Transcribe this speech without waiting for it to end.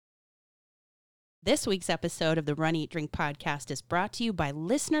This week's episode of the Run, Eat, Drink podcast is brought to you by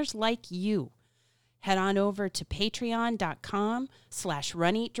listeners like you. Head on over to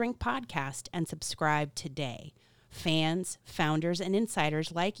patreon.com/runeatdrinkpodcast and subscribe today. Fans, founders, and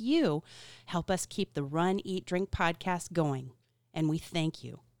insiders like you help us keep the Run, Eat, Drink podcast going, and we thank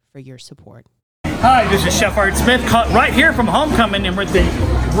you for your support. Hi, this is Chef Art Smith, right here from Homecoming, and we're at the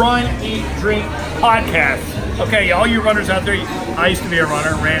Run, Eat, Drink podcast. Okay, all you runners out there, I used to be a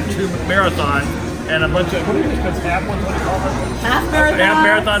runner, ran 2 marathons, and a bunch of, what do you think, half ones, what do you call them? Half marathons,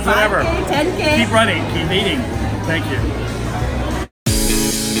 half marathons, whatever. 5K, 10K. Keep running, keep eating. Thank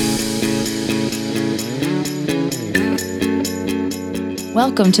you.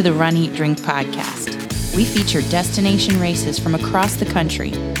 Welcome to the Run, Eat, Drink podcast. We feature destination races from across the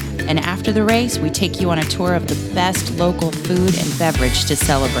country. And after the race, we take you on a tour of the best local food and beverage to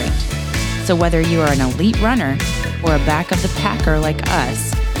celebrate. So whether you are an elite runner or a back of the packer like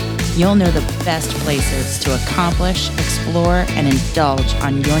us, you'll know the best places to accomplish, explore, and indulge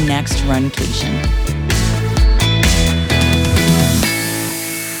on your next runcation.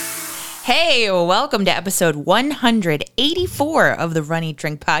 Hey, welcome to episode 184 of the Run, Eat,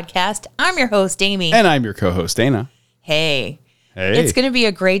 Drink podcast. I'm your host, Amy. And I'm your co-host, Dana. Hey. Hey. It's going to be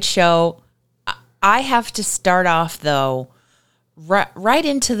a great show. I have to start off, though, right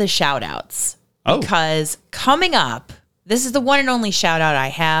into the shout-outs. Oh. Because coming up, this is the one and only shout-out I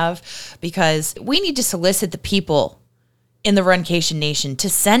have, because we need to solicit the people in the Runcation Nation to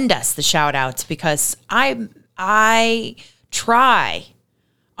send us the shout-outs, because I try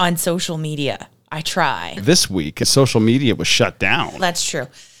on social media. I try. This week, social media was shut down. That's true.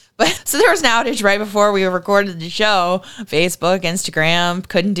 But so there was an outage right before we recorded the show. Facebook, Instagram,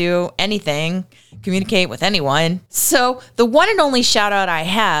 couldn't do anything, communicate with anyone. So the one and only shout out I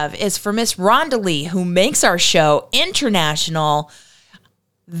have is for Miss Rhonda Lee, who makes our show international.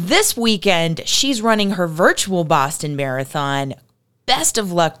 This weekend, she's running her virtual Boston Marathon. Best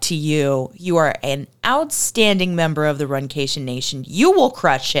of luck to you. You are an outstanding member of the Runcation Nation. You will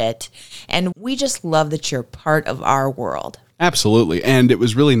crush it. And we just love that you're part of our world. Absolutely. And it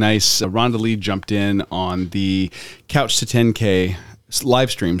was really nice. Rhonda Lee jumped in on the Couch to 10K live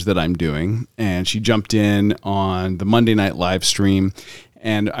streams that I'm doing. And she jumped in on the Monday night live stream.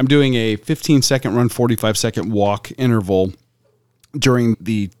 And I'm doing a 15-second run, 45-second walk interval during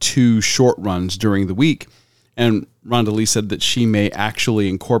the 2 short runs during the week. And Rhonda Lee said that she may actually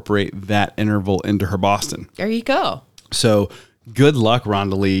incorporate that interval into her Boston. There you go. So good luck,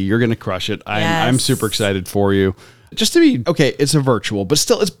 Rhonda Lee. You're going to crush it. I'm super excited for you. Just to be, okay, it's a virtual, but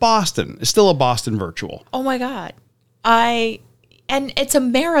still, it's Boston. It's still a Boston virtual. Oh my God. And it's a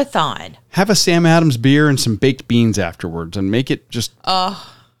marathon. Have a Sam Adams beer and some baked beans afterwards and make it just...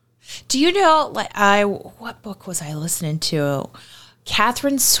 Do you know, what book was I listening to?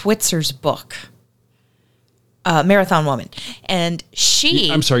 Catherine Switzer's book, Marathon Woman. And she...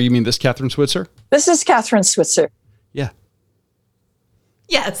 I'm sorry, you mean this Catherine Switzer? This is Catherine Switzer. Yeah.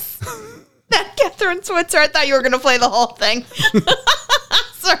 Yes. That Catherine Switzer. I thought you were going to play the whole thing.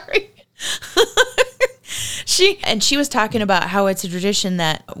 Sorry. She was talking about how it's a tradition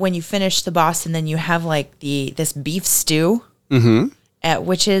that when you finish the Boston, then you have like this beef stew,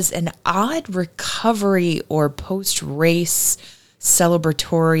 which is an odd recovery or post-race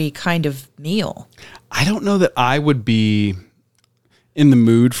celebratory kind of meal. I don't know that I would be in the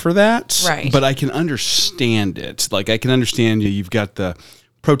mood for that, right? But I can understand it. Like I can understand you've got the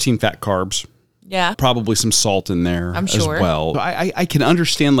protein, fat, carbs. Yeah. Probably some salt in there I'm sure. as well. I can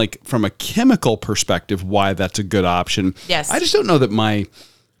understand, like, from a chemical perspective, why that's a good option. Yes. I just don't know that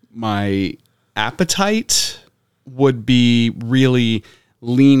my appetite would be really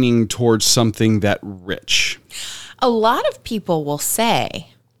leaning towards something that rich. A lot of people will say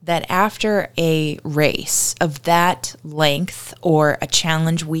that after a race of that length or a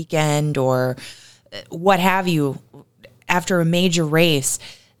challenge weekend or what have you, after a major race,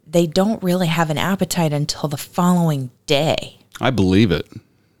 they don't really have an appetite until the following day. I believe it.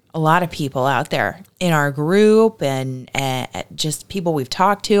 A lot of people out there in our group and just people we've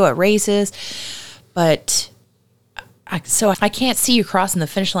talked to at races. But so I can't see you crossing the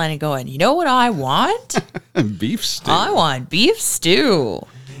finish line and going, you know what I want? Beef stew. I want beef stew.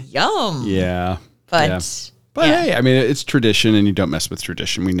 Yum. Yeah. But hey, I mean, it's tradition and you don't mess with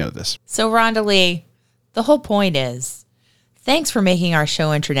tradition. We know this. So Rhonda Lee, the whole point is, thanks for making our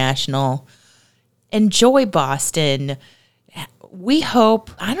show international. Enjoy Boston. We hope,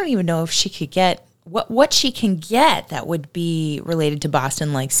 I don't even know if she could get, what she can get that would be related to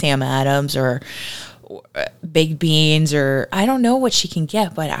Boston, like Sam Adams or baked beans, or I don't know what she can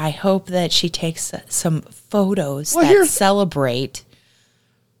get, but I hope that she takes some photos that celebrate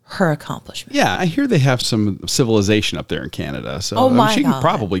her accomplishment. Yeah, I hear they have some civilization up there in Canada. So Oh my she can God.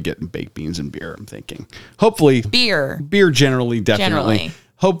 probably get baked beans and beer, I'm thinking. Hopefully. Beer. Beer generally, definitely. Generally.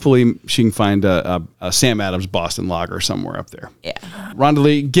 Hopefully she can find a Sam Adams Boston Lager somewhere up there. Yeah. Rhonda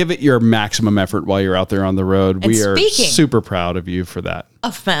Lee, give it your maximum effort while you're out there on the road. And We are speaking- super proud of you for that.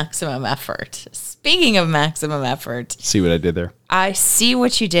 Of maximum effort. Speaking of maximum effort, See what I did there? I see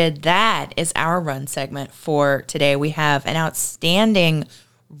what you did. That is our run segment for today. We have an outstanding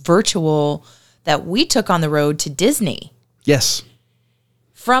virtual that we took on the road to Disney. Yes.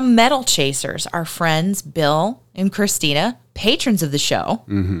 From Metal Chasers, our friends Bill and Christina, patrons of the show.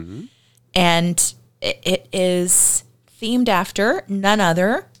 Mm-hmm. And it is themed after none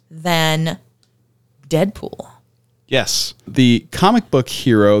other than Deadpool. Yes. The comic book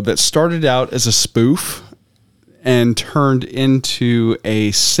hero that started out as a spoof and turned into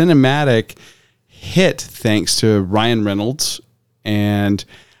a cinematic hit thanks to Ryan Reynolds. And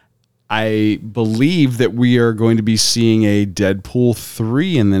I believe that we are going to be seeing a Deadpool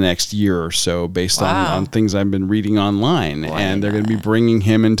 3 in the next year or so based on things I've been reading online. And they're going to be bringing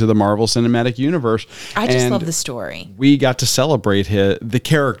him into the Marvel Cinematic Universe. I just And love the story we got to celebrate the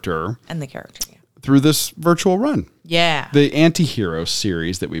character and the character. through this virtual run. Yeah. The anti-hero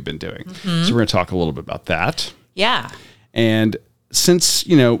series that we've been doing. So we're going to talk a little bit about that. Yeah. And since,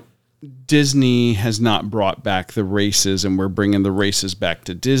 Disney has not brought back the races and we're bringing the races back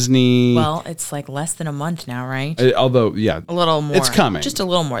to Disney. Well, it's like less than a month now, right? Although, yeah, A little more. it's coming. Just a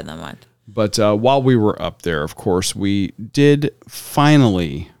little more than a month. But while we were up there, of course, we did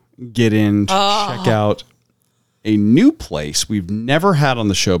finally get in to check out a new place we've never had on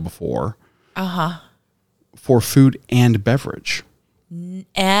the show before. For food and beverage.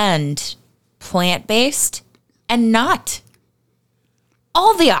 And plant-based and not.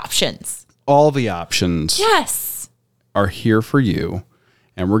 All the options. All the options Yes. are here for you.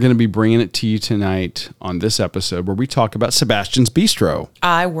 And we're going to be bringing it to you tonight on this episode where we talk about Sebastian's Bistro.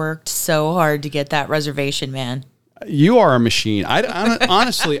 I worked so hard to get that reservation, man. You are a machine.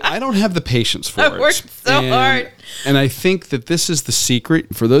 Honestly, I don't have the patience for it. I worked so hard. And I think that this is the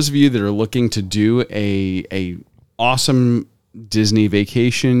secret for those of you that are looking to do a awesome Disney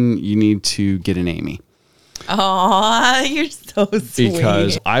vacation. You need to get an Amy. Aw, you're so sweet.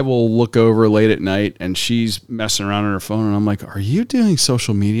 Because I will look over late at night and she's messing around on her phone and I'm like, "Are you doing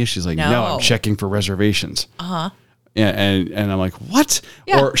social media?" She's like, "No, I'm checking for reservations." Yeah, and I'm like, "What?"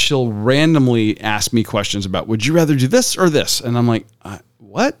 Yeah. Or she'll randomly ask me questions about, "Would you rather do this or this?" And I'm like,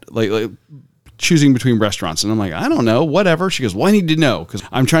 "What?" Like choosing between restaurants, and I'm like, "I don't know, whatever." She goes, "Well, I need to know because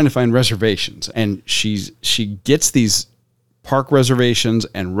I'm trying to find reservations." And she gets these park reservations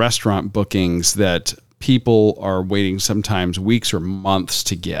and restaurant bookings that people are waiting sometimes weeks or months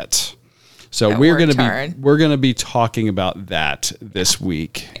to get. So we're going to be talking about that this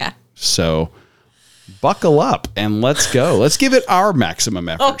week. Yeah. So buckle up and let's go. Let's give it our maximum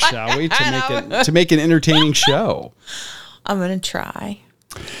effort, shall we, to make an entertaining show. I'm going to try.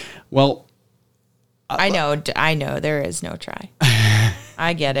 Well, I know there is no try.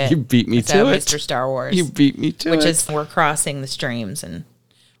 I get it. you beat me So, to it. Mr. Star Wars. You beat me to it. Which is, we're crossing the streams and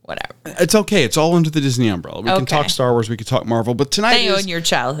whatever. It's okay. It's all under the Disney umbrella. We can talk Star Wars. We can talk Marvel. But tonight They own your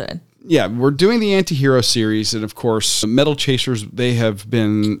childhood. Yeah, we're doing the anti-hero series. And, of course, Metal Chasers, they have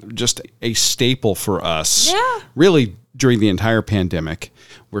been just a staple for us. Yeah. Really, during the entire pandemic.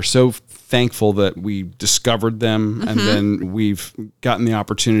 We're so thankful that we discovered them. And then we've gotten the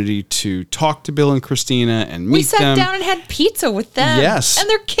opportunity to talk to Bill and Christina and meet them. We sat down and had pizza with them. Yes. And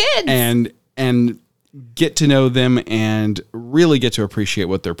their kids. And get to know them and really get to appreciate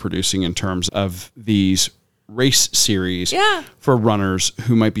what they're producing in terms of these race series for runners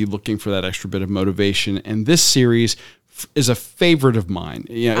who might be looking for that extra bit of motivation. And this series is a favorite of mine.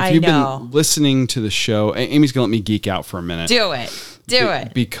 If you've been listening to the show, Amy's going to let me geek out for a minute. Do it. Do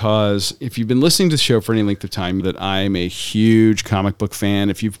it. Because if you've been listening to the show for any length of time, that I'm a huge comic book fan.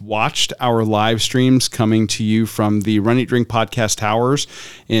 If you've watched our live streams coming to you from the Run Eat Drink Podcast Towers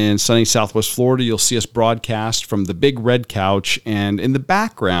in sunny Southwest Florida, you'll see us broadcast from the big red couch. And in the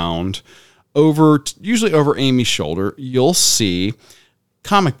background, usually over Amy's shoulder, you'll see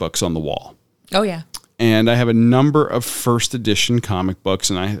comic books on the wall. Oh, yeah. And I have a number of first edition comic books,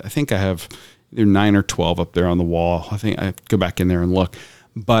 and I think I have either 9 or 12 up there on the wall. I think I go back in there and look.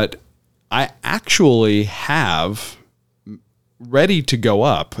 But I actually have ready to go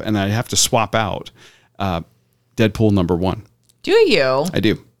up, and I have to swap out Deadpool #1. Do you? I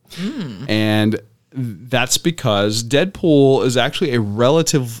do. And that's because Deadpool is actually a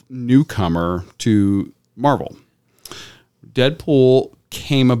relative newcomer to Marvel. Deadpool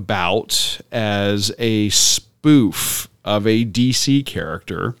came about as a spoof of a DC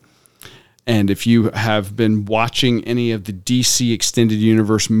character And if you have been watching any of the DC Extended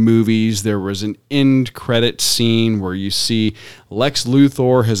Universe movies, there was an end credit scene where you see Lex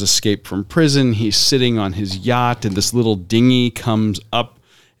Luthor has escaped from prison. He's sitting on his yacht, and this little dinghy comes up,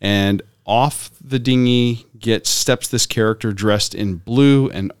 and off the dinghy steps this character dressed in blue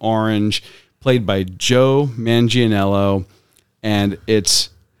and orange, played by Joe Manganiello, and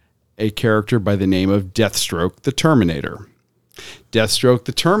it's a character by the name of Deathstroke the Terminator. Deathstroke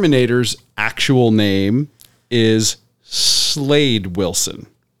the Terminator's actual name is Slade Wilson.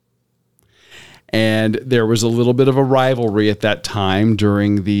 And there was a little bit of a rivalry at that time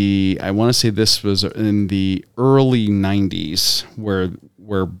during I want to say this was in the early 90s where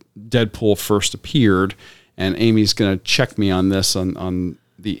Deadpool first appeared. And Amy's going to check me on this on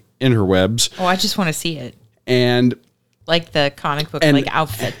the interwebs. Oh, I just want to see it. And like the comic book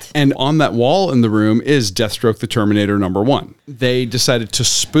outfit. And on that wall in the room is Deathstroke the Terminator #1. They decided to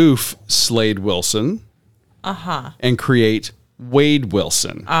spoof Slade Wilson and create Wade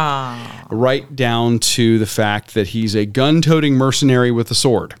Wilson. Right down to the fact that he's a gun-toting mercenary with a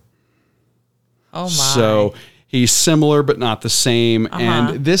sword. Oh, my. So he's similar but not the same.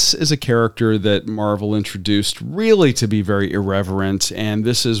 And this is a character that Marvel introduced really to be very irreverent. And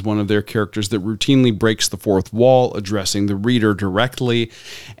this is one of their characters that routinely breaks the fourth wall, addressing the reader directly.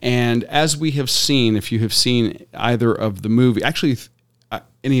 And as we have seen, if you have seen either of the movie, actually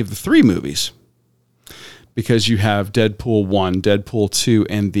any of the three movies, because you have Deadpool 1, Deadpool 2,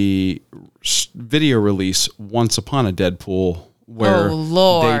 and the video release Once Upon a Deadpool, where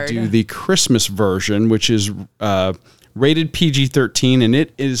they do the Christmas version, which is rated PG-13, and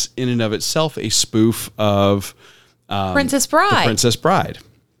it is in and of itself a spoof of Princess Bride. The Princess Bride.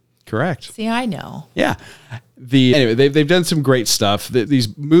 Correct. See, I know. Yeah. Anyway, they've done some great stuff.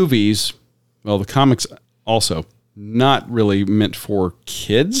 These movies, well, the comics also, not really meant for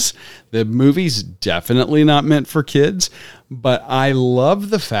kids. The movie's definitely not meant for kids. But I love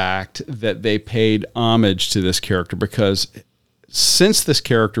the fact that they paid homage to this character, because since this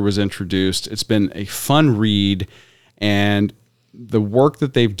character was introduced, it's been a fun read, and the work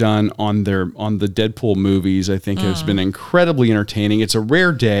that they've done on the Deadpool movies, I think, has been incredibly entertaining. It's a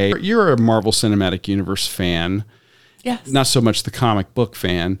rare day. You're a Marvel Cinematic Universe fan. Yes. Not so much the comic book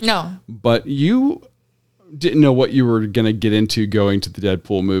fan. No. But you didn't know what you were going to get into going to the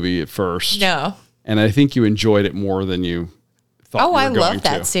Deadpool movie at first. No. And I think you enjoyed it more than you thought you were going to. I love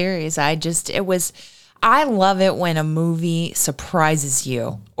that series. I love it when a movie surprises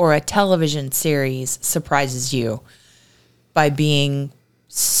you, or a television series surprises you by being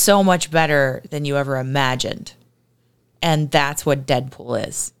so much better than you ever imagined. And that's what Deadpool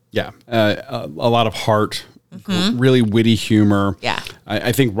is. Yeah. A lot of heart, really witty humor. Yeah.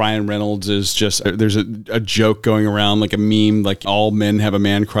 I think Ryan Reynolds is just, there's a joke going around, like a meme, like all men have a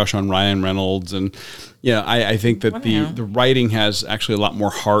man crush on Ryan Reynolds. And yeah, I think that the writing has actually a lot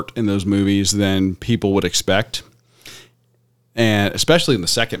more heart in those movies than people would expect. And especially in the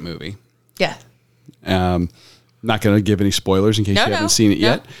second movie. Yeah. Not going to give any spoilers in case you haven't seen it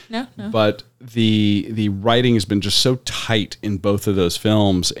yet. No. But the writing has been just so tight in both of those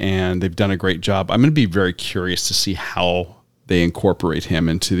films, and they've done a great job. I'm going to be very curious to see how they incorporate him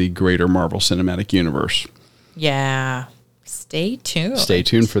into the greater Marvel Cinematic Universe. Yeah. Stay tuned. Stay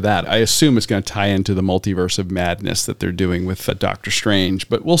tuned for that. I assume it's going to tie into the multiverse of madness that they're doing with Doctor Strange,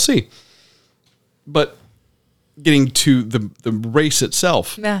 but we'll see. But getting to the race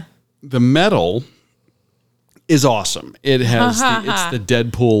itself, the medal is awesome. It has it's the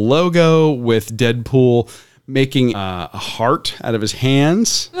Deadpool logo with Deadpool making a heart out of his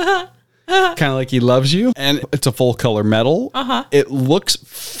hands, kind of like he loves you, and it's a full color medal. It looks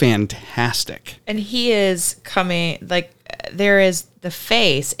fantastic. And he is coming, like, there is the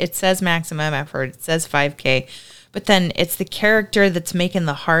face. It says maximum effort. It says 5K, but then it's the character that's making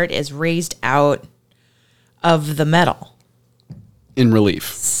the heart is raised out of the medal in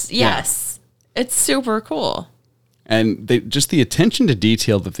relief. Yes, it's super cool. And just the attention to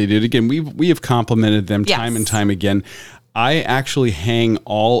detail that they did. Again, we have complimented them time and time again. I actually hang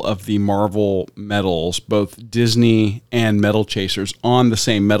all of the Marvel medals, both Disney and Metal Chasers, on the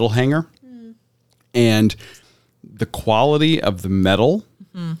same medal hanger. And the quality of the medal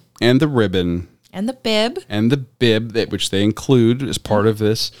and the ribbon and the bib which they include as part of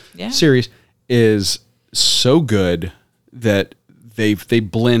this series is so good that they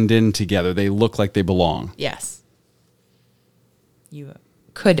blend in together. They look like they belong. Yes. You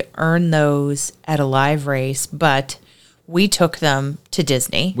could earn those at a live race, but we took them to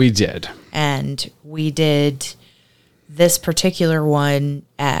Disney. We did. And we did this particular one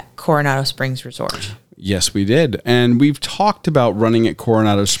at Coronado Springs Resort. Yes, we did. And we've talked about running at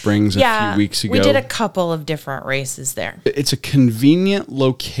Coronado Springs a few weeks ago. We did a couple of different races there. It's a convenient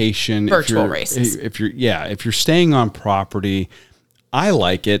location. Virtual races. If you're staying on property, I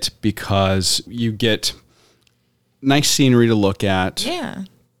like it because you get nice scenery to look at. Yeah.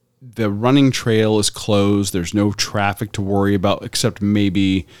 The running trail is closed. There's no traffic to worry about except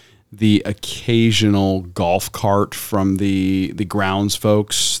maybe the occasional golf cart from the grounds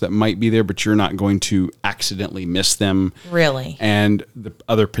folks that might be there, but you're not going to accidentally miss them. Really? And the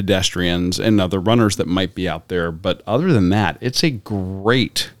other pedestrians and other runners that might be out there. But other than that, it's a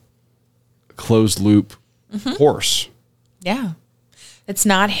great closed loop course. Yeah. It's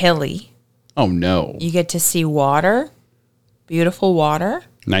not hilly. Oh, no. You get to see water, beautiful water.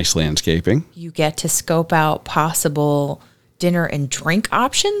 Nice landscaping. You get to scope out possible dinner and drink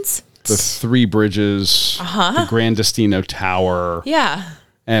options. The Three Bridges, the Grand Destino Tower, Yeah.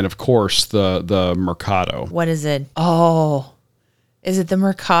 and of course the Mercado. What is it? Oh, is it the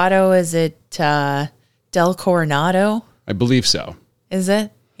Mercado? Is it Del Coronado? I believe so. Is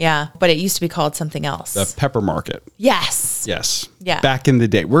it? Yeah. But it used to be called something else. The Pepper Market. Yes. Yes. Yeah. Back in the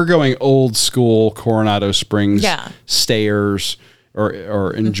day. We're going old school Coronado Springs stayers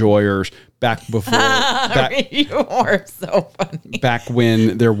or enjoyers back before You are so funny. back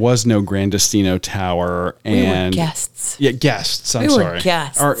when there was no Grand Destino Tower and We were guests. Yeah, guests. I'm We were sorry.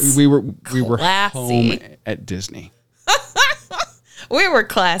 guests. We were Classy. home at Disney. We were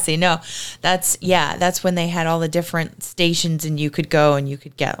classy. No, that's when they had all the different stations and you could go and you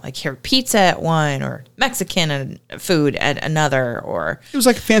could get like here pizza at one or Mexican food at another or It was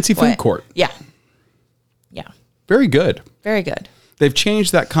like a fancy food what? court. Yeah. Yeah. Very good. Very good. They've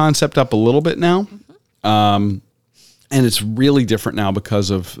changed that concept up a little bit now. And it's really different now because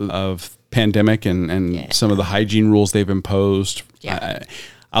of pandemic and some of the hygiene rules they've imposed. Yeah.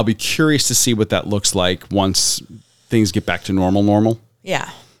 I'll be curious to see what that looks like once things get back to normal. Yeah.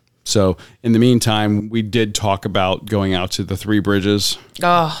 So in the meantime, we did talk about going out to the Three Bridges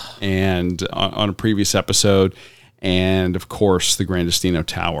Oh, and on a previous episode. And of course, the Grand Destino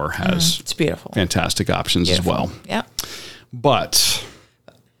Tower has it's beautiful. fantastic options as well. Yeah. But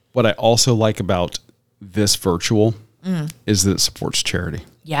what I also like about this virtual is that it supports charity.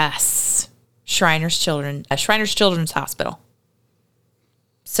 Yes. Shriners Children's Hospital.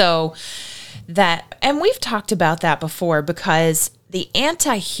 So that, and we've talked about that before because the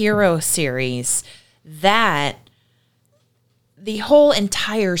Anti-Hero series, that the whole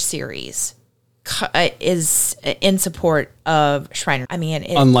entire series is in support of Shriners. I mean,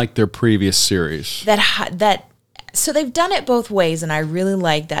 Unlike their previous series. So they've done it both ways, and I really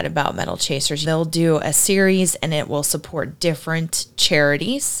like that about Metal Chasers. They'll do a series, and it will support different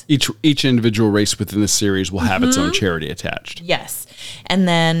charities. Each individual race within the series will have its own charity attached. Yes. And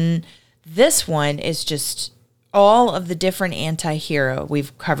then this one is just all of the different anti-hero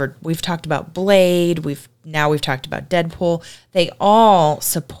we've covered. We've talked about Blade. We've talked about Deadpool. They all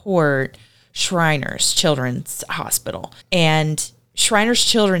support Shriners Children's Hospital. And Shriners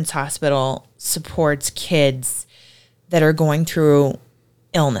Children's Hospital supports kids that are going through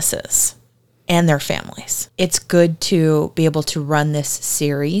illnesses and their families. It's good to be able to run this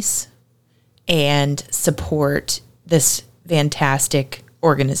series and support this fantastic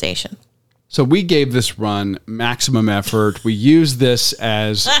organization. So we gave this run maximum effort. We use this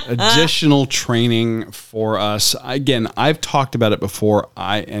as additional training for us. Again, I've talked about it before.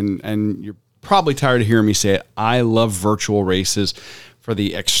 And you're probably tired of hearing me say it. I love virtual races for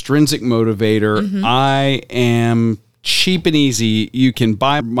the extrinsic motivator. I am cheap and easy. You can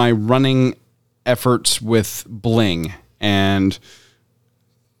buy my running efforts with Bling, and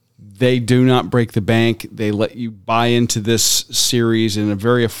they do not break the bank. They let you buy into this series in a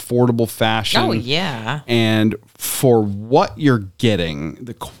very affordable fashion. Oh, yeah. And for what you're getting,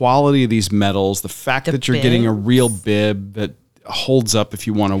 the quality of these medals, the fact that you're getting a real bib that holds up if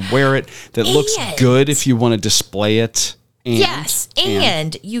you want to wear it, that looks good if you want to display it.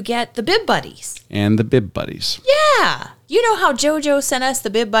 And you get the Bib Buddies. And the Bib Buddies. Yeah. You know how JoJo sent us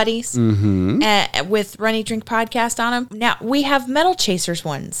the Bib Buddies with Run Eat Drink Podcast on them? Now, we have Metal Chasers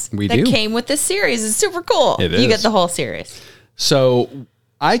ones that came with this series. It's super cool. It is. You get the whole series. So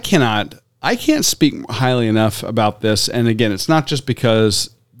I can't speak highly enough about this. And again, it's not just because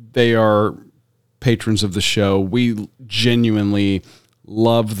they are patrons of the show. We genuinely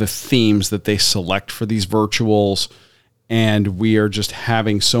love the themes that they select for these virtuals. And we are just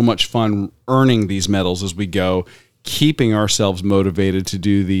having so much fun earning these medals as we go, keeping ourselves motivated to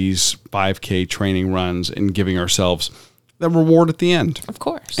do these 5K training runs and giving ourselves the reward at the end. Of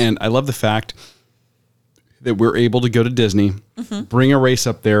course. And I love the fact that we're able to go to Disney, bring a race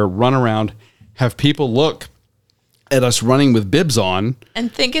up there, run around, have people look at us running with bibs on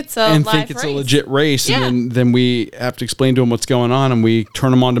And think it's a live it's a race. legit race. Yeah. And then we have to explain to them what's going on, and we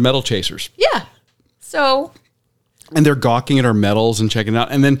turn them on to Medal Chasers. Yeah. So And they're gawking at our medals and checking it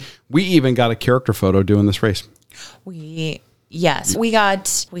out. And then we even got a character photo doing this race. we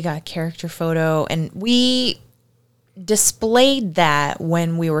got character photo, and we displayed that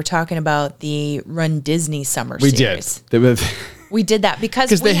when we were talking about the Run Disney Summer We Series. did. We did that because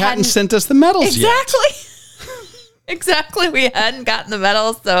They hadn't sent us the medals yet. exactly. Exactly. We hadn't gotten the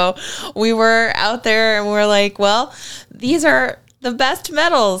medals. So we were out there and we're like, well, these are the best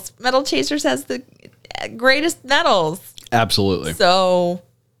medals. Medal Chasers has the greatest medals. Absolutely. So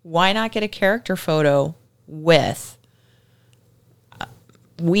why not get a character photo with?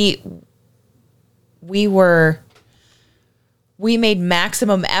 We made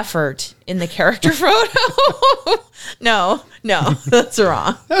maximum effort in the character photo. No, that's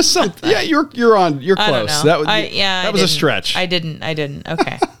wrong. That's something. Yeah, you're I don't close. know. That was a stretch. I didn't.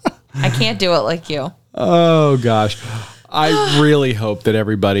 Okay. I can't do it like you. Oh gosh. I really hope that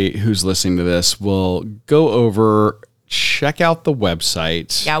everybody who's listening to this will go over, check out the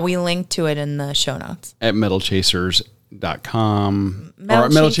website Yeah, we linked to it in the show notes. at metalchasers.com Metal or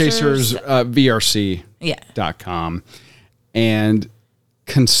Metal Chasers, Chasers VRC.com Yeah. and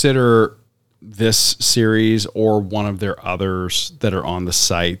consider this series or one of their others that are on the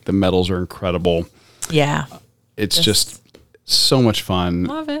site. The medals are incredible. Yeah. It's just so much fun.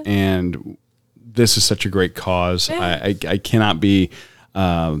 Love it. And this is such a great cause. Yeah. I cannot be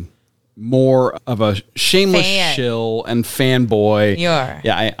more of a shameless Fan. shill and fanboy. You are.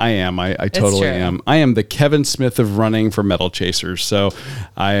 Yeah, I am. I totally true. am. I am the Kevin Smith of running for Medal Chasers. So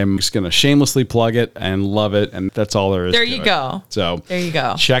I am just going to shamelessly plug it and love it. And that's all there is There to you it. go. So There you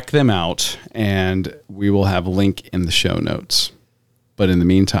go. check them out, and we will have a link in the show notes. But in the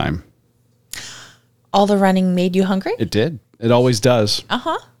meantime, All the running made you hungry? it did. It always does.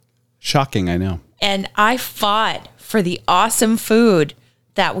 Uh-huh. Shocking, I know. And I fought for the awesome food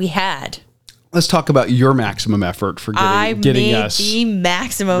that we had. Let's talk about your maximum effort for I getting made us the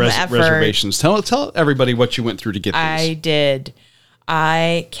maximum effort. reservations. Tell everybody what you went through to get I these. did.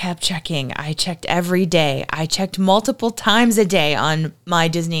 I kept checking. I checked every day. I checked multiple times a day on my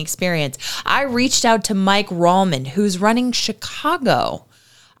Disney experience. I reached out to Mike Rallman, who's running Chicago,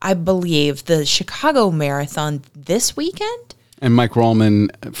 I believe, the Chicago Marathon this weekend. And Mike Rallman,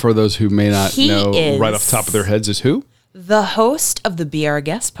 for those who may not He know is- right off the top of their heads, is who? The host of the Be Our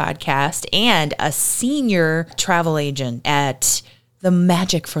Guest podcast and a senior travel agent at the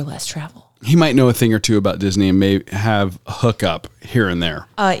Magic for Less Travel. He might know a thing or two about Disney and may have a hookup here and there.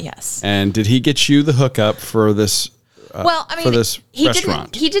 Yes. And did he get you the hookup for this? Well, I mean, for this he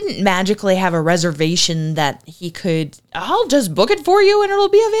restaurant. didn't magically have a reservation that he could, I'll just book it for you and it'll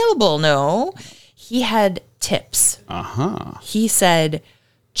be available. No, he had tips. He said,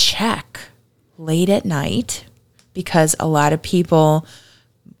 check late at night because a lot of people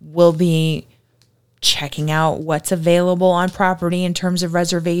will be checking out what's available on property in terms of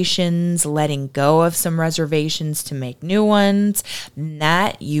reservations, letting go of some reservations to make new ones.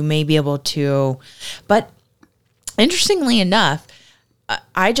 That you may be able to, but interestingly enough,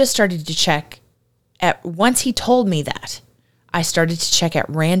 I just started to check once he told me that, I started to check at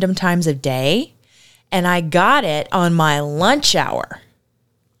random times of day, and I got it on my lunch hour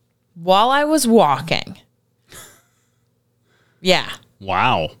while I was walking. Yeah.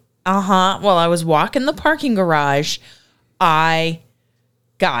 Wow. While I was walking the parking garage, I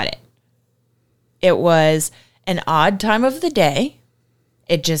got it. It was an odd time of the day.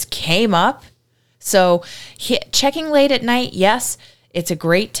 It just came up. So checking late at night, yes, it's a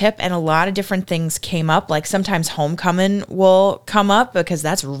great tip. And a lot of different things came up. Like sometimes Homecoming will come up because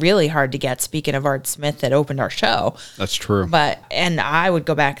that's really hard to get. Speaking of Art Smith that opened our show. That's true. And I would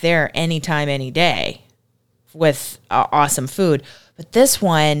go back there anytime, any day with awesome food. But this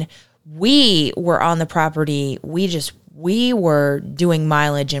one, we were on the property. We were doing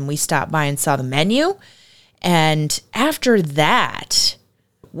mileage and we stopped by and saw the menu. And after that,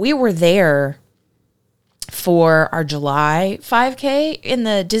 we were there for our July 5K in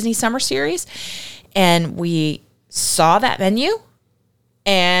the Disney Summer Series. And we saw that menu.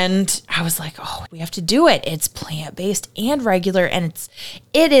 And I was like, oh, we have to do it. It's plant-based and regular. And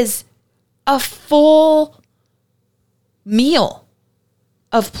it is a full meal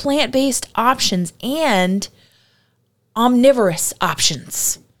of plant-based options and omnivorous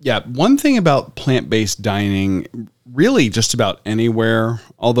options. Yeah, one thing about plant-based dining, really just about anywhere,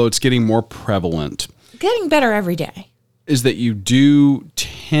 although it's getting more prevalent, Getting better every day. is that you do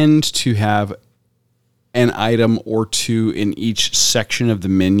tend to have an item or two in each section of the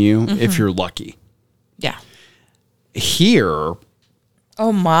menu if you're lucky. Yeah. Here,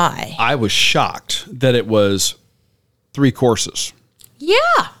 Oh my. I was shocked that it was 3 courses. Yeah.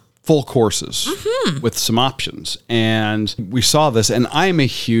 Full courses with some options. And we saw this, and I'm a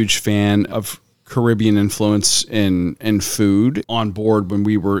huge fan of Caribbean influence in food on board when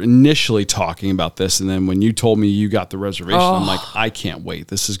we were initially talking about this. And then when you told me you got the reservation, I'm like, I can't wait.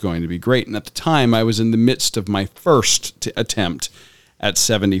 This is going to be great. And at the time, I was in the midst of my first attempt at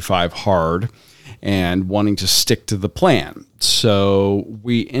 75 hard and wanting to stick to the plan. So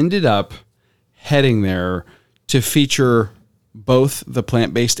we ended up heading there to feature both the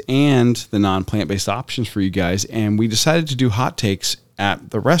plant-based and the non-plant-based options for you guys. And we decided to do hot takes at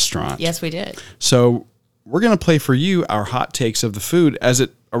the restaurant. Yes, we did. So we're going to play for you our hot takes of the food as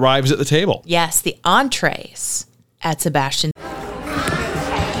it arrives at the table. Yes, the entrees at Sebastian.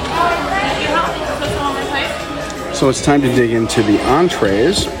 So it's time to dig into the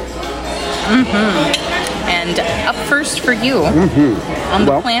entrees. And up first for you on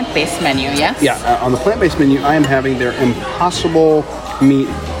the plant-based menu, yes? Yeah, on the plant-based menu, I am having their Impossible meat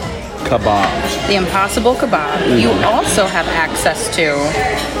kebabs. The Impossible Kebab. You also have access to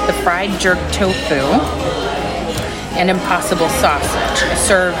the fried jerk tofu and Impossible sausage,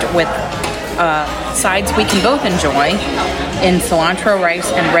 served with sides we can both enjoy in cilantro rice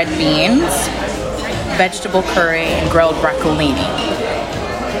and red beans, vegetable curry, and grilled broccolini.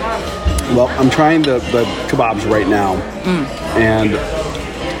 Well, I'm trying the kebabs right now, and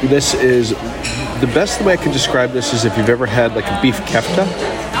this is the best way I could describe this is if you've ever had like a beef kefta.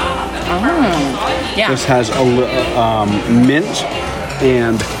 Yeah. This has a mint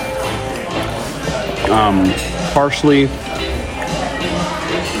and parsley,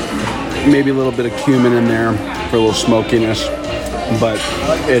 maybe a little bit of cumin in there for a little smokiness, but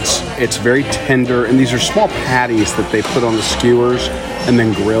it's very tender. And these are small patties that they put on the skewers and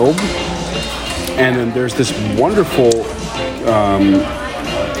then grilled. And then there's this wonderful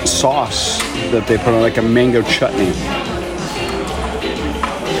sauce that they put on, like a mango chutney,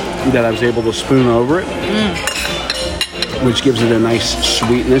 that I was able to spoon over it, which gives it a nice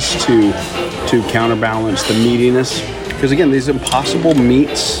sweetness to counterbalance the meatiness. Because again, these Impossible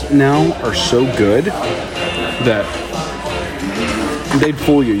meats now are so good that they'd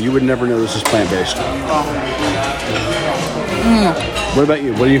fool you. You would never know this is plant-based. What about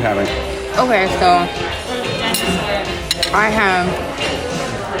you? What are you having? Okay, so I have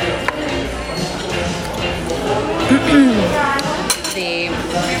the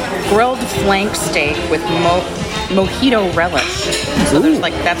grilled flank steak with mojito relish. So there's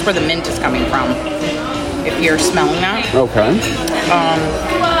that's where the mint is coming from, if you're smelling that. Okay.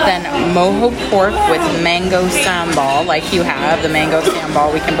 Then mojo pork with mango sambal, like you have. The mango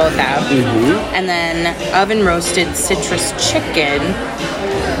sambal we can both have. And then oven roasted citrus chicken,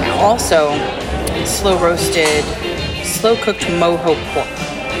 also slow cooked mojo pork.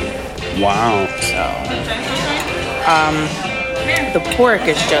 Wow. So, the pork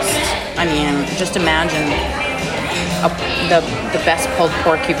is just, just imagine the best pulled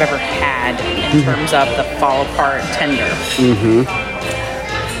pork you've ever had in terms of the fall apart tender.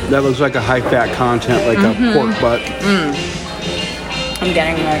 That looks like a high fat content, like a pork butt. I'm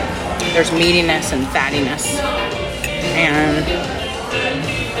getting there's meatiness and fattiness, and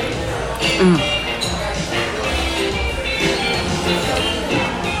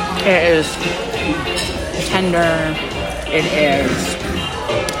it is tender. It is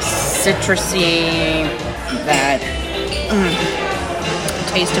citrusy. That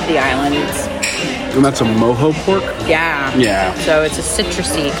taste of the islands. And that's a mojo pork? Yeah. Yeah. So it's a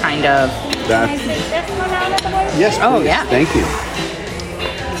citrusy kind of. That. Yes, please. Oh, yeah. Thank you.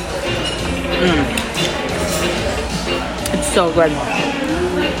 It's so good.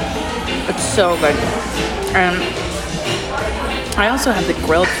 It's so good. I also have the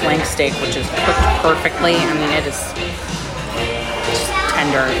grilled flank steak, which is cooked perfectly. It is just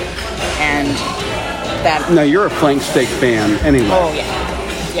tender. And that. Now, you're a flank steak fan anyway. Oh, yeah.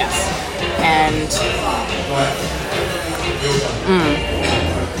 Yes. And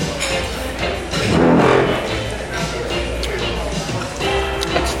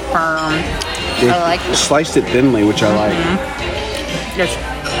it's firm. They I like sliced it thinly, which I like.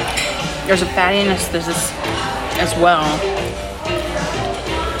 There's a fattiness to this as well.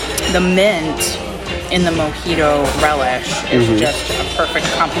 The mint in the mojito relish is just a perfect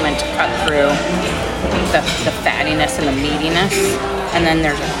complement to cut through the fattiness and the meatiness. And then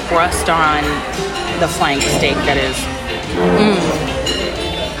there's a crust on the flank steak that is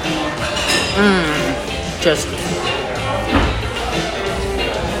just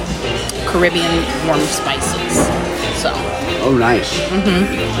Caribbean warm spices. So, Oh, nice.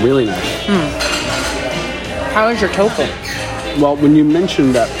 Really nice. how is your tofu? Well, when you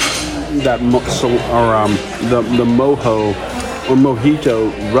mentioned the mojo or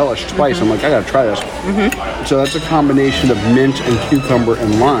mojito relish spice, I'm like, I gotta try this. So that's a combination of mint and cucumber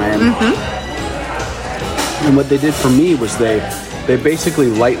and lime. And what they did for me was they basically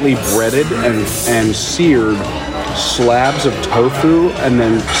lightly breaded and seared slabs of tofu and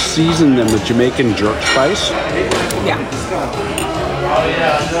then seasoned them with Jamaican jerk spice. Yeah.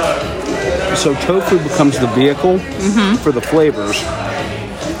 So tofu becomes the vehicle for the flavors.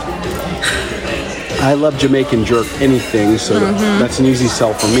 I love Jamaican jerk anything, so that's an easy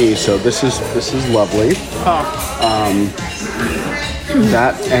sell for me. So this is lovely.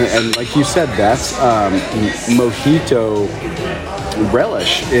 That and like you said, that's mojito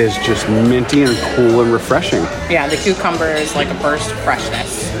relish is just minty and cool and refreshing. Yeah, the cucumber is like a burst of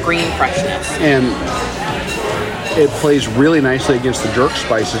freshness, green freshness. And it plays really nicely against the jerk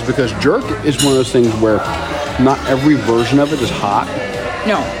spices because jerk is one of those things where not every version of it is hot,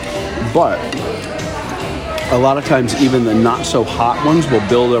 No. but a lot of times even the not so hot ones will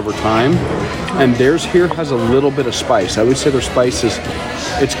build over time. And theirs here has a little bit of spice. I would say their spice is,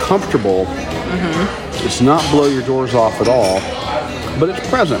 it's comfortable. It's not blow your doors off at all, but it's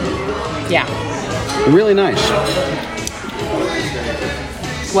present. Yeah. Really nice.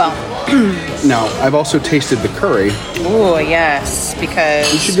 Well, Now, I've also tasted the curry. oh yes,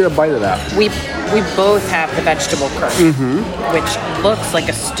 because You should get a bite of that. we both have the vegetable curry, which looks like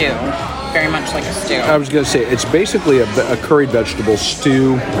a stew, very much like a stew. I was going to say, it's basically a curried vegetable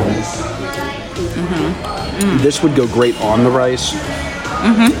stew. This would go great on the rice.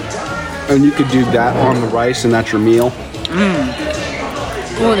 And you could do that on the rice and that's your meal.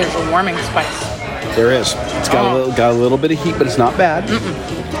 Oh, there's a warming spice, There is. It's got a little bit of heat, but it's not bad.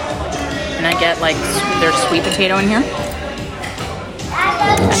 and I get like there's sweet potato in here.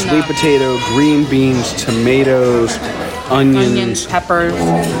 And Sweet potato, green beans, tomatoes, onions. peppers.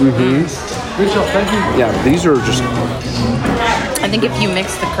 Yeah, these are just I think if you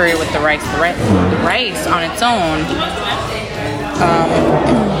mix the curry with the rice on its own,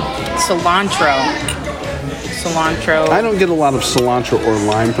 cilantro. I don't get a lot of cilantro or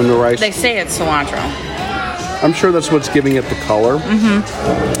lime from the rice. They say it's cilantro, I'm sure that's what's giving it the color.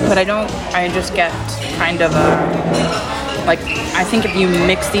 but I don't. I just get kind of a like. I think if you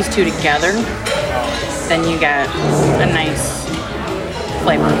mix these two together, then you get a nice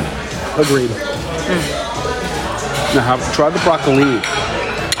flavor. Agreed. Now, try the broccolini.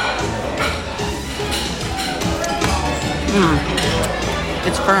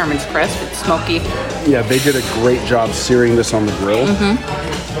 It's firm. It's crisp. It's smoky. Yeah, they did a great job searing this on the grill.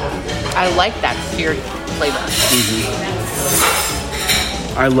 I like that seared flavor.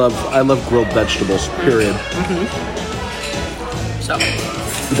 I love grilled vegetables, period. So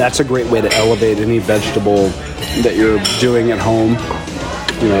That's a great way to elevate any vegetable that you're doing at home.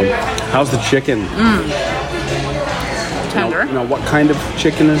 You know, how's the chicken? tender. Now, what kind of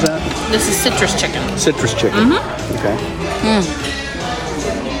chicken is that? This is citrus chicken. Citrus chicken. Okay. Yeah.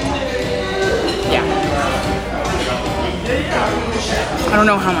 I don't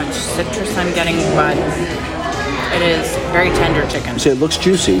know how much citrus I'm getting, but it is very tender chicken. See, it looks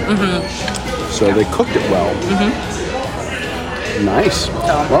juicy. So they cooked it well. Nice.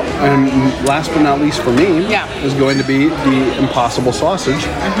 Well, and last but not least for me is going to be the Impossible sausage.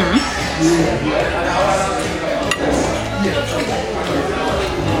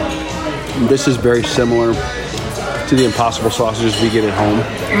 This is very similar to the Impossible sausages we get at home.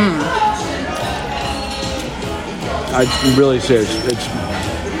 I really say it's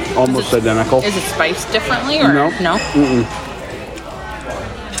almost identical. Is it spiced differently or No. no?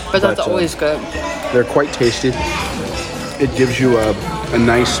 But that's But, always good. They're quite tasty. It gives you a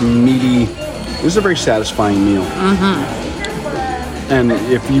nice meaty. This is a very satisfying meal. And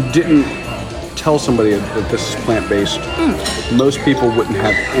if you didn't tell somebody that this is plant-based, most people wouldn't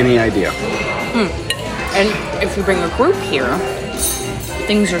have any idea. And if you bring a group here,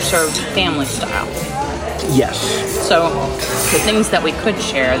 things are served family style. Yes. So the things that we could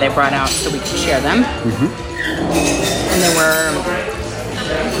share, they brought out so we could share them. And they were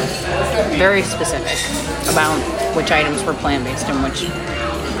very specific about which items were plant-based and which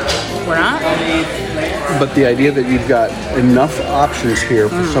were not. But the idea that you've got enough options here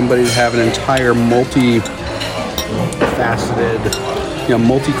for somebody to have an entire multi-faceted,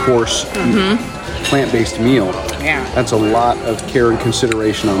 multi-course plant-based meal, Yeah. that's a lot of care and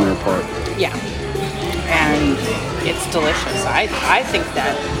consideration on their part. Yeah. And it's delicious. I think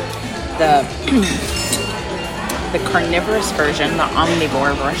that the the carnivorous version, the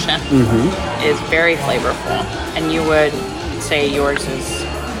omnivore version, is very flavorful. And you would say yours is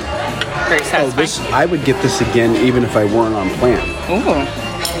very satisfying? I would get this again even if I weren't on plan. Ooh,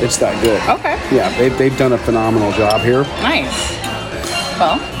 It's that good. okay. Yeah, they've done a phenomenal job here. Nice.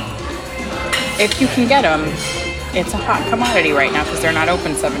 Well, if you can get them, it's a hot commodity right now because they're not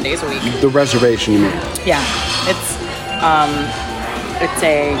open 7 days a week. The reservation, you mean? Yeah,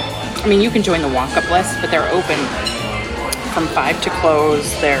 I mean, you can join the walk-up list, but they're open from 5 to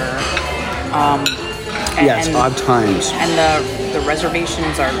close. They're, Yes, odd times. And the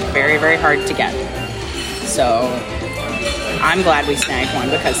reservations are very, very hard to get. So I'm glad we snagged one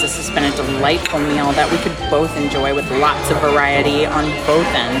because this has been a delightful meal that we could both enjoy with lots of variety on both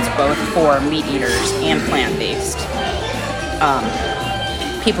ends, both for meat eaters and plant-based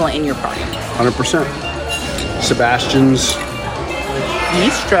people in your party. 100%. Sebastian's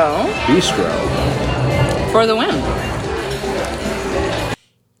Bistro for the win.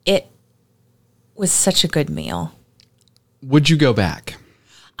 It was such a good meal. Would you go back?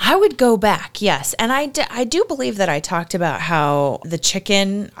 I would go back, yes. And I do believe that I talked about how the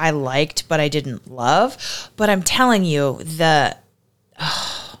chicken I liked, but I didn't love. But I'm telling you, the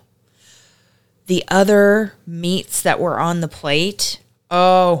other meats that were on the plate,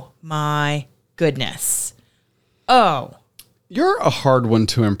 oh my goodness. Oh. You're a hard one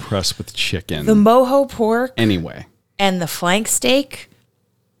to impress with chicken. The mojo pork. Anyway. And the flank steak.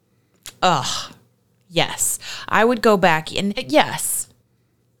 Ugh. Yes. I would go back. And yes,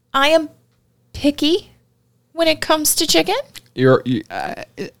 I am picky when it comes to chicken. You're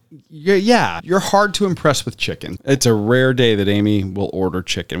hard to impress with chicken. It's a rare day that Amy will order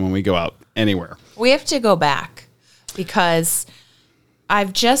chicken when we go out anywhere. We have to go back because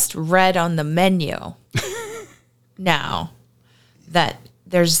I've just read on the menu now that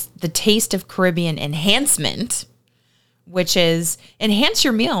there's the Taste of Caribbean enhancement, which is enhance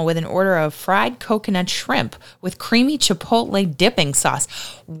your meal with an order of fried coconut shrimp with creamy chipotle dipping sauce.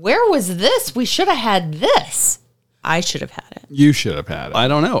 Where was this? We should have had this. I should have had it. You should have had it. I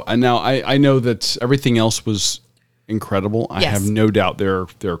don't know. And now I know that everything else was incredible. I Yes. have no doubt their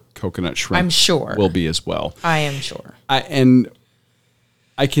coconut shrimp I'm sure. will be as well. I am sure. And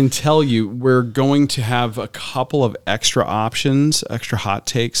I can tell you we're going to have a couple of extra options, extra hot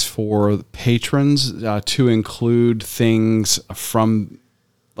takes for patrons to include things from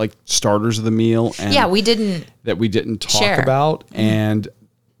like starters of the meal and Yeah, we didn't. that we didn't talk share. about, and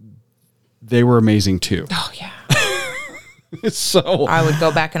they were amazing too. Oh, yeah. So I would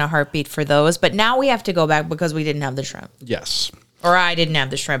go back in a heartbeat for those. But now we have to go back because we didn't have the shrimp. yes. Or I didn't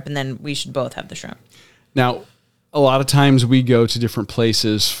have the shrimp, and then we should both have the shrimp. Now, a lot of times we go to different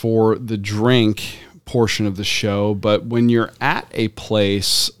places for the drink portion of the show, but when you're at a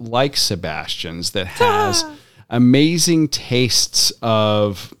place like Sebastian's that has amazing tastes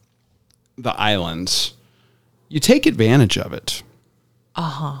of the islands, you take advantage of it.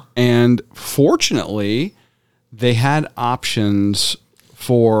 And fortunately, they had options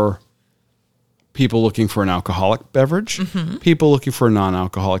for people looking for an alcoholic beverage, people looking for a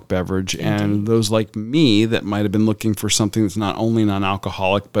non-alcoholic beverage, and those like me that might have been looking for something that's not only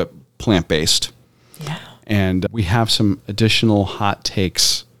non-alcoholic but plant-based. Yeah. And we have some additional hot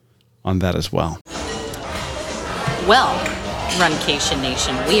takes on that as well. Well, Runcation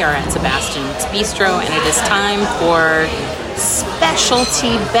Nation, we are at Sebastian's Bistro, and it is time for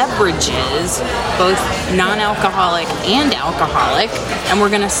specialty beverages, both non-alcoholic and alcoholic, and we're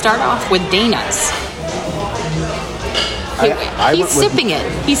going to start off with Dana's. He's sipping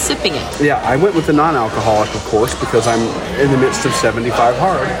it. Yeah, I went with the non-alcoholic, of course, because I'm in the midst of 75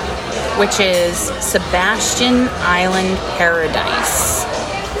 hard. Which is Sebastian Island Paradise.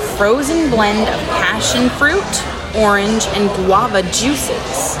 Frozen blend of passion fruit, orange, and guava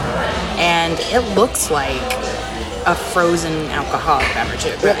juices. And it looks like a frozen alcoholic beverage.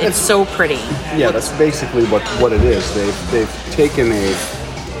 It's so pretty. Yeah, that's basically what it is. They've taken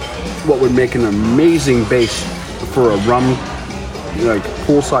what would make an amazing base for a rum, like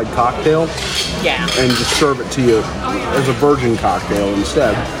poolside cocktail, Yeah. and just serve it to you as a virgin cocktail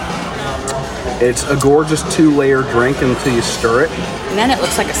instead. It's a gorgeous 2-layer drink until you stir it. And then it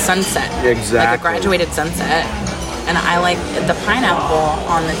looks like a sunset. Exactly. Like a graduated sunset. And I like the pineapple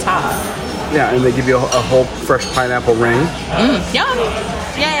on the top. Yeah, and they give you a whole fresh pineapple ring. Yum!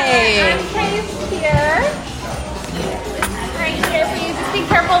 Yay! Plates here. Right here, please. Just be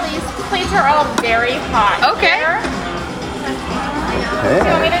careful. These plates are all very hot. Okay. Here. Do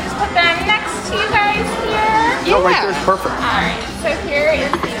you want me to just put them next to you guys here? No, right there is perfect. Alright, so here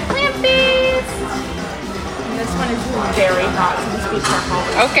is the plant-based. And this one is very hot, so just be careful.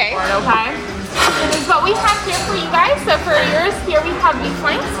 Okay. Okay? This is what we have here for you guys. So for yours, here we have beef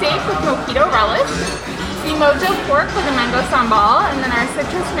flank steak with mojito relish, the mojo pork with a mango sambal, and then our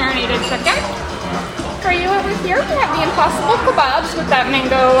citrus marinated chicken. For you over here, we have the impossible kebabs with that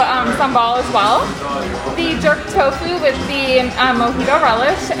mango sambal as well, the jerk tofu with the mojito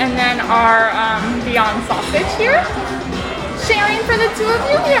relish, and then our Beyond sausage here. Sharing for the two of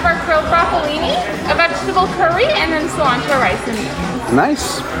you, we have our grilled broccolini, a vegetable curry, and then cilantro rice and beans.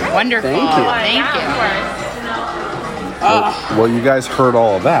 Nice. Wonderful. Thank you. Thank Yeah, you. of course. Well, you guys heard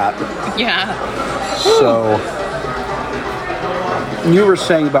all of that. Yeah. So, you were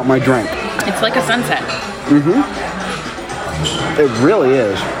saying about my drink. It's like a sunset. It really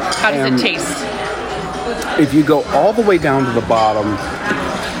is. How does And it taste? If you go all the way down to the bottom,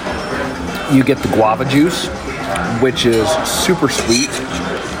 you get the guava juice, which is super sweet.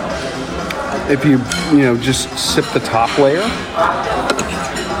 If you just sip the top layer,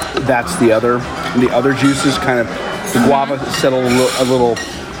 that's the other juices kind of, the guava settle a little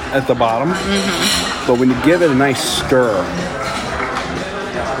at the bottom. But when you give it a nice stir,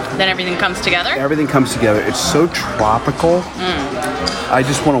 Then everything comes together? everything comes together. It's so tropical. I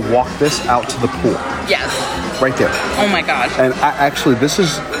just want to walk this out to the pool, Yes. right there. Oh my gosh. And actually, this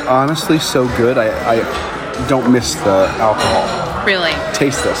is honestly so good. I don't miss the alcohol. Really?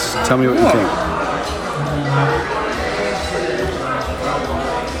 Taste this. Tell me what you think.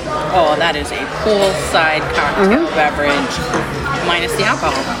 Oh, that is a poolside cocktail beverage minus the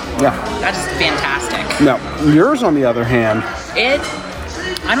alcohol. Yeah. That is fantastic. Now, yours, on the other hand,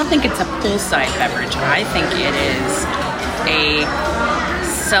 I don't think it's a poolside beverage. I think it is a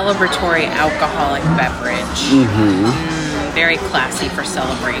celebratory alcoholic beverage. Very classy for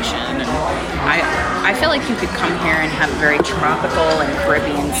celebration. I feel like you could come here and have a very tropical and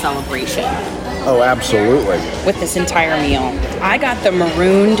Caribbean celebration oh, absolutely. with this entire meal. I got the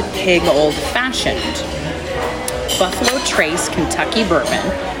Marooned Pig Old Fashioned, Buffalo Trace Kentucky Bourbon,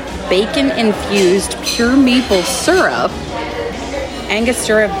 bacon-infused pure maple syrup,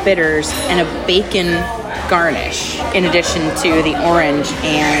 Angostura bitters, and a bacon garnish, in addition to the orange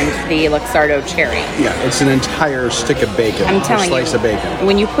and the Luxardo cherry. Yeah, it's an entire stick of bacon. I'm telling you, slice of bacon.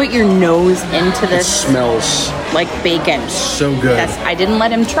 when you put your nose into It this, smells like bacon. so good. I didn't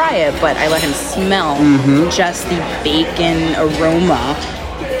let him try it, but I let him smell just the bacon aroma.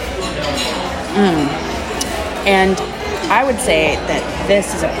 And I would say that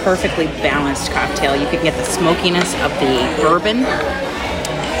this is a perfectly balanced cocktail. You can get the smokiness of the bourbon,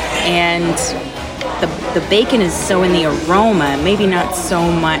 and the bacon is so in the aroma, maybe not so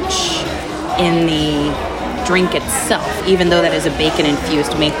much in the drink itself, even though that is a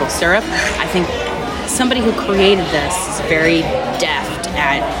bacon-infused maple syrup. I think somebody who created this is very deft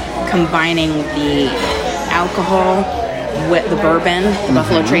at combining the alcohol with the bourbon, the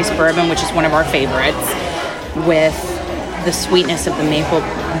Buffalo Trace bourbon, which is one of our favorites, with the sweetness of the maple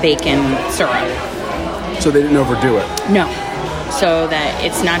bacon syrup. So they didn't overdo it. No. So that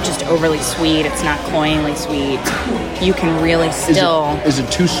it's not just overly sweet, it's not cloyingly sweet. You can really still... Is it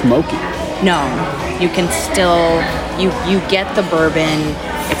too smoky? No. You can still... You get the bourbon.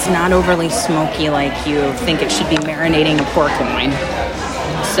 It's not overly smoky like you think it should be marinating a pork loin.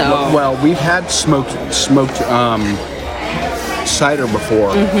 So... Well, we've had smoked cider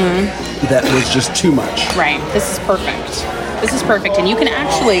before that was just too much. Right. This is perfect. This is perfect. And you can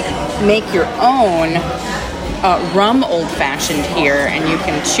actually make your own rum old-fashioned here, and you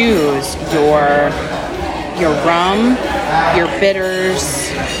can choose your rum, your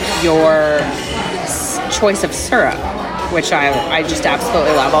bitters, your choice of syrup, which I just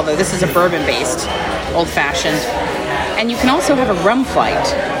absolutely love, although this is a bourbon-based old-fashioned. And you can also have a rum flight.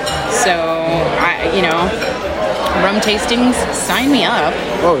 So, rum tastings, sign me up.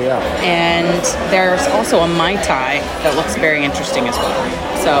 Oh, yeah. And there's also a Mai Tai that looks very interesting as well.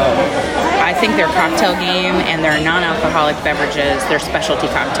 So I think their cocktail game and their non-alcoholic beverages, their specialty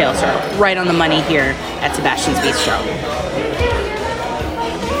cocktails are right on the money here at Sebastian's Bistro.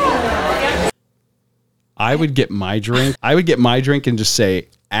 I would get my drink. And just say,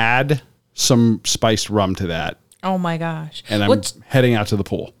 add some spiced rum to that. Oh my gosh. And I'm heading out to the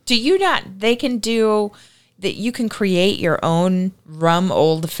pool. Do you not? They can do that. You can create your own rum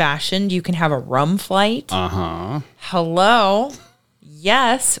old fashioned. You can have a rum flight. Hello.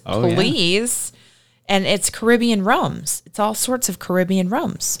 Yes, please. And it's Caribbean rums. It's all sorts of Caribbean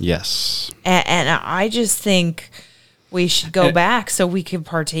rums. Yes. And I just think we should go back so we can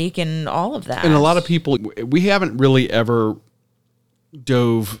partake in all of that. And a lot of people, we haven't really ever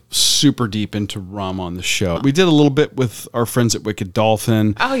dove super deep into rum on the show. We did a little bit with our friends at Wicked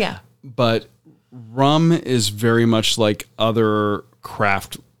Dolphin. Oh, yeah. But rum is very much like other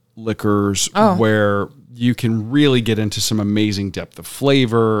craft liquors where you can really get into some amazing depth of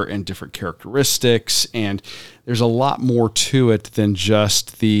flavor and different characteristics. And there's a lot more to it than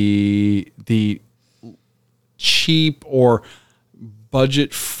just the cheap or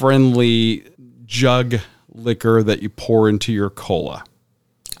budget-friendly jug liquor that you pour into your cola.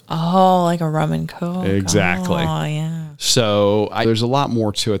 Oh, like a rum and coke. Exactly. Oh, yeah. So there's a lot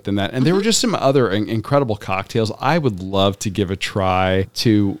more to it than that. And there were just some other incredible cocktails I would love to give a try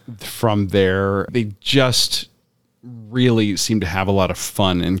to from there. They just really seem to have a lot of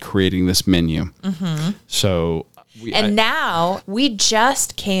fun in creating this menu. So now we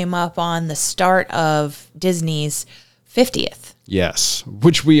just came up on the start of Disney's 50th. Yes,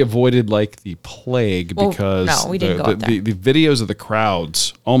 which we avoided like the plague because no, we didn't go up there. The videos of the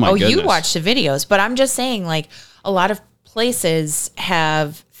crowds. Oh my goodness. You watched the videos, but I'm just saying, like, a lot of places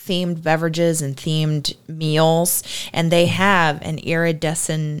have themed beverages and themed meals, and they have an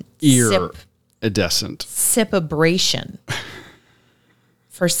iridescent sipabration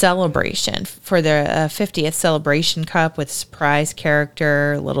for celebration, for the 50th celebration cup with surprise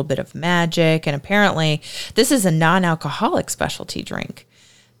character, a little bit of magic, and apparently this is a non-alcoholic specialty drink.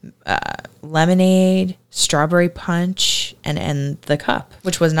 Lemonade, strawberry punch, and the cup,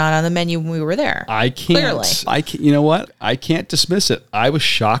 which was not on the menu when we were there. Clearly. You know what? I can't dismiss it. I was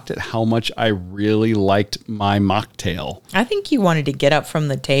shocked at how much I really liked my mocktail. I think you wanted to get up from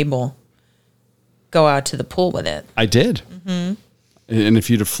the table, go out to the pool with it. I did. Mm-hmm. And if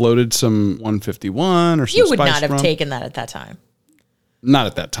you'd have floated some 151 or some you would spice not have rum, taken that at that time. Not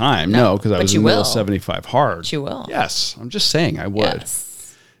at that time, no, because I was in the middle of 75 hard. But you will. Yes, I'm just saying I would.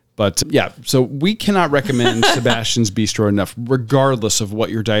 Yes. But yeah, so we cannot recommend Sebastian's Bistro enough, regardless of what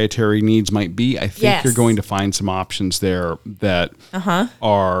your dietary needs might be. I think you're going to find some options there that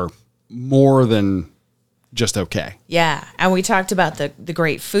are more than just okay. Yeah. And we talked about the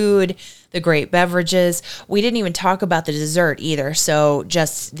great food, the great beverages. We didn't even talk about the dessert either. So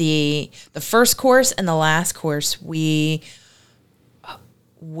just the first course and the last course, we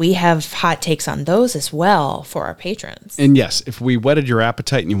have hot takes on those as well for our patrons. And yes, if we whetted your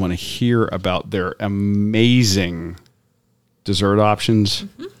appetite and you want to hear about their amazing dessert options,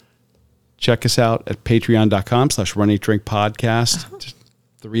 check us out at patreon.com/runeatdrinkpodcast.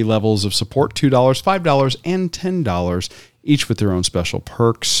 3 levels of support, $2, $5, and $10, each with their own special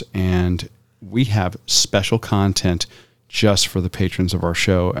perks. And we have special content just for the patrons of our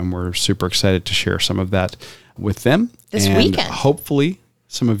show. And we're super excited to share some of that with them. This and weekend. Hopefully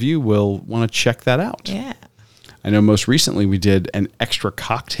some of you will want to check that out. Yeah. I know most recently we did an extra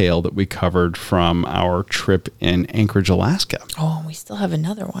cocktail that we covered from our trip in Anchorage, Alaska. Oh, and we still have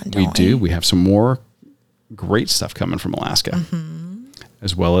another one, don't we? We do. We have some more great stuff coming from Alaska,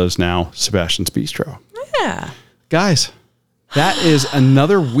 as well as now Sebastian's Bistro. Yeah. Guys, that is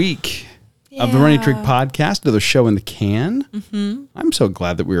another week of the Run Eat Drink podcast, another show in the can. I'm so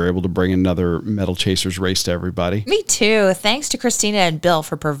glad that we were able to bring another Metal Chasers race to everybody. Me too. Thanks to Christina and Bill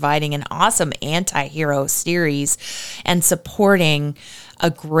for providing an awesome anti-hero series and supporting a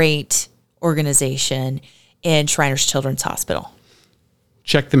great organization in Shriners Children's Hospital.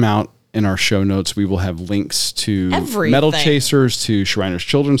 Check them out. In our show notes, we will have links to Everything. Metal Chasers, to Shriners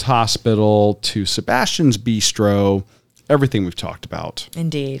Children's Hospital, to Sebastian's Bistro, everything we've talked about.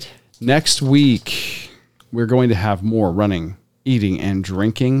 Indeed. Next week, we're going to have more running, eating, and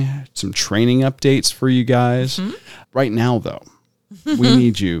drinking, some training updates for you guys. Right now, though, we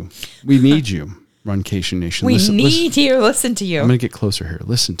need you. We need you, Runcation Nation. We need you. Listen to you. I'm going to get closer here.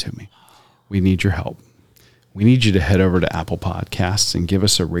 Listen to me. We need your help. We need you to head over to Apple Podcasts and give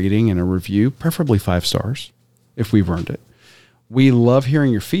us a rating and a review, preferably 5 stars, if we've earned it. We love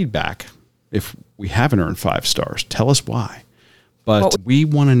hearing your feedback. If we haven't earned 5 stars, tell us why. But we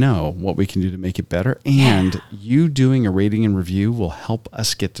want to know what we can do to make it better. And you doing a rating and review will help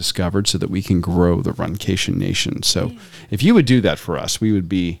us get discovered so that we can grow the Runcation Nation. So if you would do that for us, we would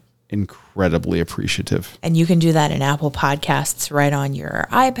be incredibly appreciative. And you can do that in Apple Podcasts right on your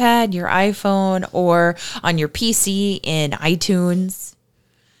iPad, your iPhone, or on your PC in iTunes.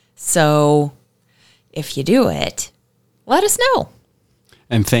 So if you do it, let us know.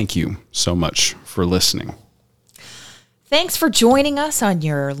 And thank you so much for listening. Thanks for joining us on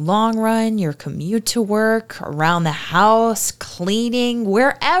your long run, your commute to work, around the house, cleaning,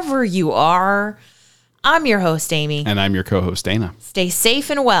 wherever you are. I'm your host, Amy. And I'm your co-host, Dana. Stay safe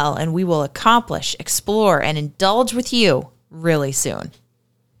and well, and we will accomplish, explore, and indulge with you really soon.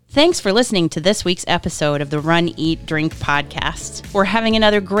 Thanks for listening to this week's episode of the Run, Eat, Drink podcast. We're having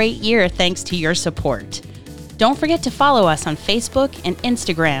another great year thanks to your support. Don't forget to follow us on Facebook and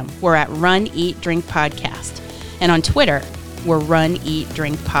Instagram. We're at Run, Eat, Drink podcast. And on Twitter, We're Run, Eat,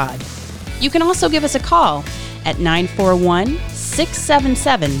 Drink Pod. You can also give us a call at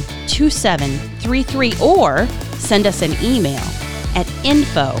 941-677-2733 or send us an email at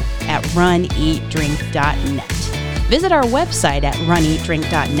info@runeatdrink.net. Visit our website at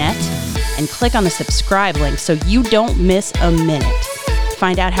runeatdrink.net and click on the subscribe link so you don't miss a minute.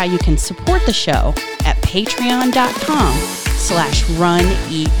 Find out how you can support the show at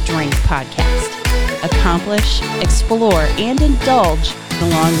patreon.com/runeatdrinkpodcast. Accomplish, explore, and indulge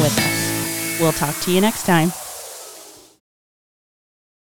along with us. We'll talk to you next time.